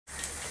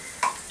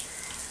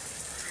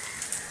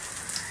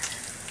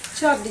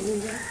chopped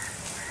ginger.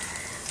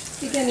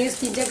 You can use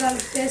ginger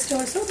garlic paste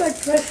also, but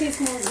fresh is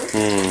more good.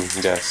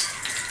 Yes,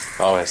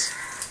 always.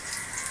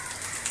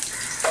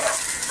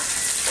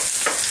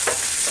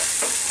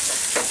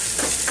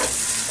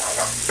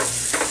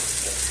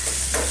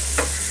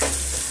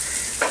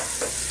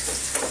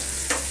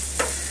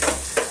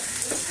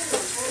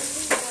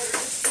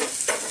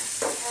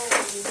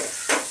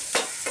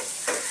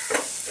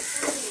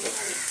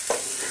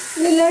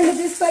 You learned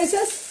these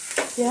spices?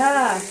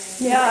 Yeah.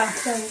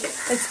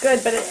 It's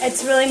good, but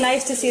it's really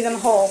nice to see them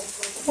whole.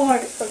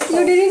 What?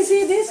 You didn't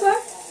see this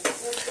one?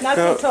 Not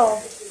so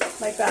tall,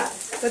 like that,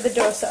 with the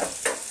dosa.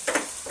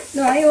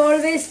 No, I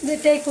always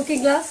take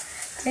cooking class.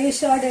 I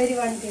showed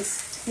everyone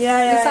this.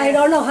 Yeah. I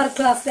don't know her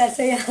class, that's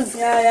why I asked.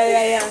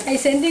 Yeah. I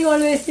sending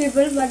always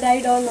people, but I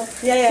don't know.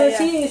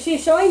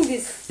 She's showing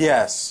this.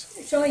 Yes.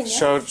 Showing,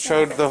 yeah?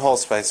 Showed the whole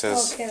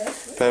spices. Okay.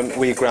 But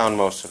we ground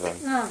most of them.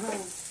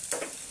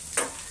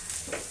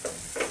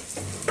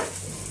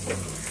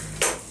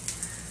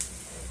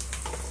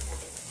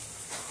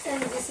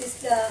 And this is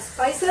the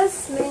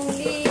spices,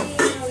 mainly,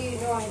 now you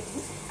know, I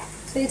think.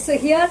 So it's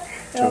here,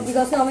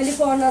 because normally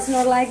foreigners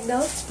not like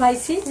the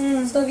spicy,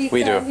 so we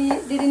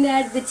didn't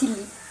add the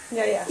chili.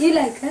 Yeah. You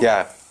like, huh?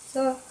 Yeah.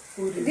 So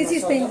this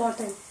is the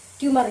important,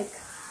 turmeric.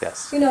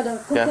 Yes. You know, the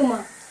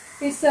curcuma.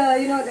 It's,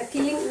 the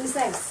killing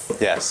insects.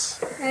 Yes.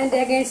 And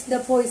against the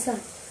poison.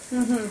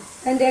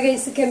 And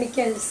against the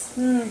chemicals.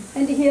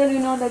 And here,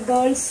 the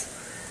girls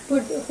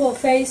put for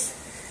face,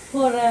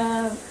 for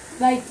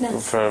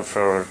whiteness.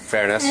 For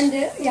fairness. And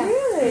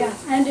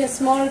and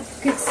small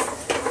kids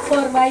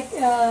for white.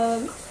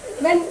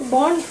 When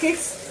born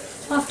kids,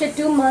 after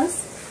 2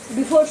 months,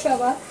 before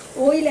shower,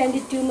 oil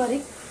and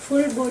turmeric,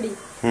 full body,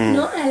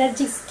 no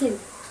allergic skin.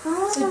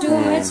 So too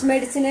much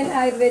medicinal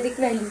Ayurvedic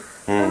value.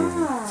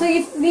 So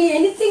if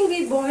anything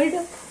we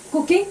boiled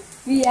cooking,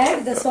 we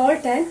add the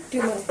salt and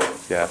turmeric.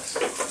 Yes.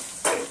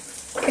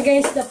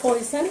 Against the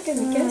poison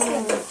chemicals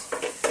like that.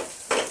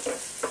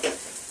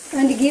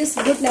 And it gives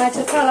good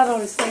natural color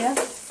also, yeah.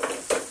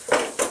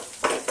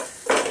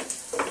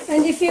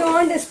 And if you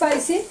want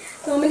spicy,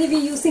 normally we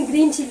using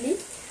green chili.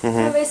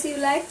 Otherwise you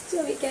like,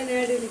 so we can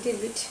add a little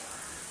bit.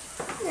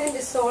 And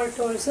the salt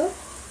also.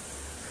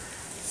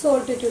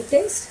 Salt to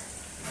taste.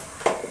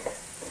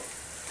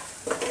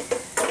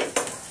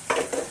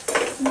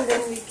 And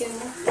then we can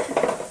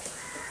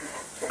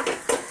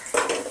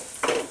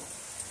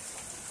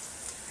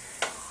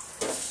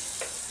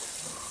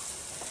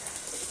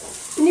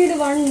need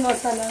one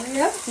masala,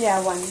 yeah?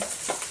 Yeah, one.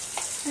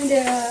 And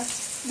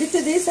with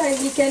this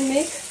we can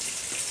make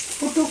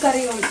puttu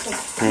curry also.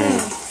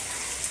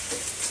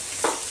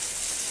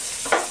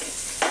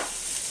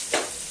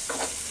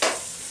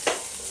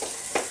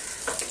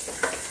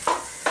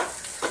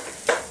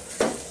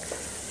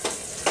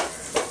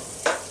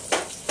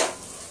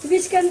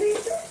 Which country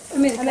is it?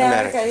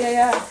 America,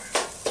 yeah.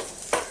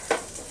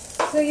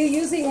 So you're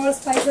using all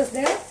spices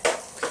there?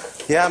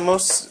 Yeah,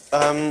 most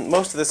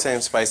of the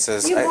same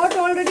spices. You bought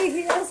already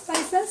here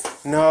spices?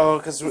 No,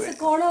 because It's a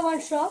corner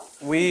one shop.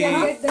 You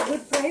can get the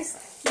good price,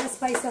 the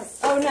spices.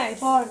 Oh, nice.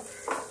 Or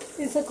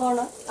it's a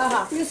corner.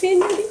 You seen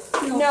maybe?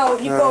 No,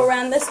 you go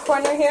around this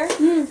corner here?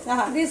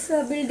 This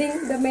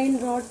building, the main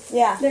road.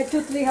 Yeah. There are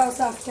 2-3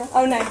 houses after.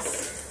 Oh,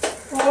 nice.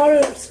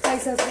 All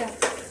spices there.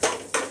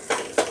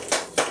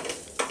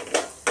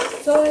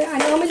 So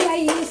normally I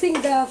using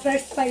the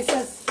fresh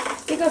spices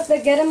because the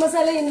garam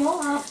masala,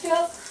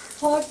 after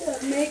hot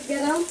make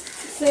garam,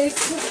 so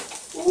it's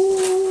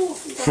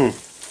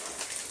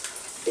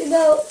it's a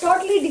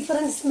totally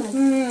different smell.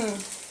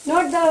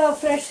 Not the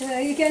fresh.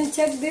 You can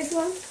check this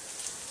one.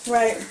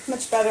 Right,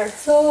 much better.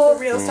 So the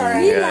real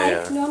sorry. we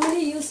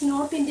normally use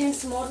North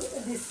Indians more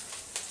this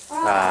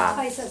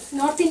spices.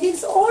 North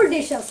Indians all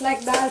dishes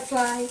like dal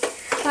fry,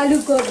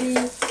 aloo gobi,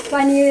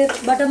 paneer,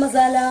 butter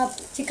masala,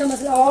 chicken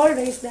masala,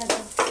 always that.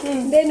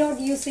 They're not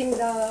using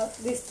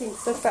these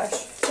things. The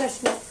fresh.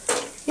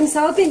 In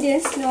South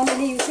Indians,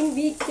 normally using,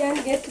 we can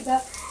get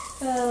the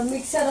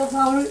mixture of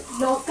our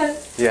local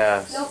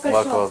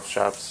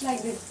shops.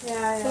 Like this.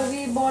 Yeah. So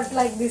we bought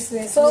like this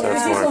way. So it's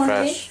this is more only.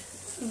 fresh.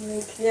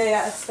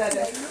 Yeah, it's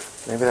better.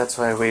 Maybe that's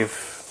why we've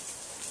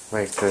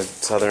liked the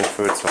southern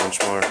food so much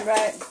more.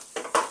 Right.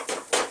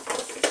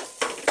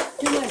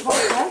 Too much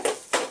hot, right?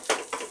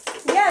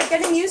 Yeah,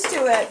 getting used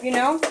to it,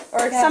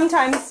 or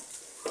sometimes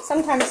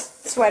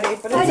sweaty,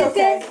 but it's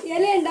okay. So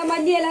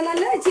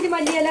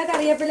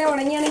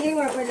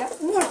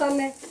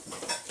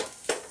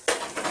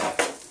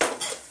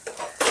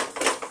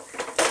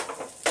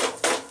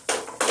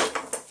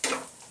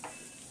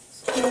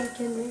we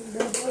can make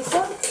the